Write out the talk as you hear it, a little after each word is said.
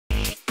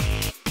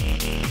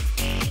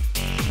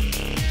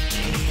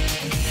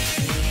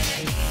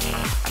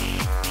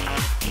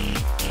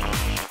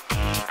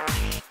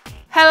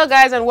Hello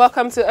guys, and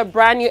welcome to a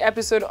brand new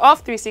episode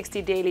of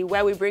 360 Daily,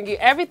 where we bring you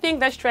everything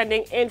that's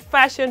trending in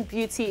fashion,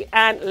 beauty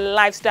and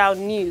lifestyle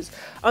news.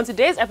 On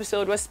today's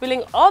episode, we're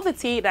spilling all the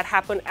tea that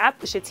happened at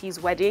Pusha T's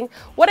wedding,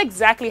 what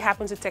exactly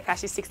happened to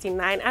Tekashi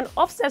 69 and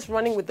Offset's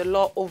running with the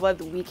law over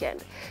the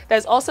weekend.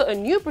 There's also a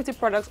new beauty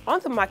product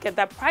on the market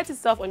that prides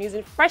itself on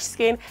using fresh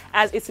skin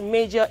as its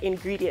major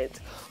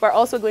ingredient. We're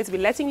also going to be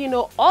letting you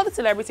know all the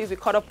celebrities we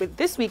caught up with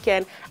this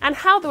weekend and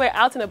how they were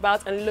out and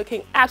about and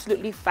looking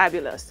absolutely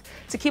fabulous.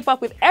 To keep up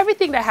with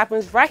everything that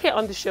happens right here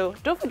on the show,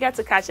 don't forget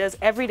to catch us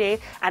every day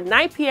at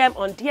 9 p.m.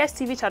 on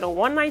DSTV channel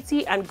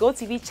 190 and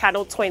GoTV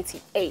channel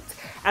 28.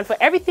 And for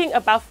everything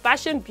about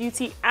fashion,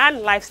 beauty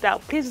and lifestyle,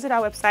 please visit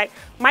our website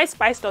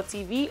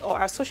myspice.tv or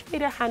our social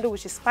media handle,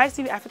 which is Spice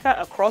TV Africa,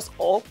 across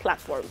all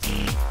platforms.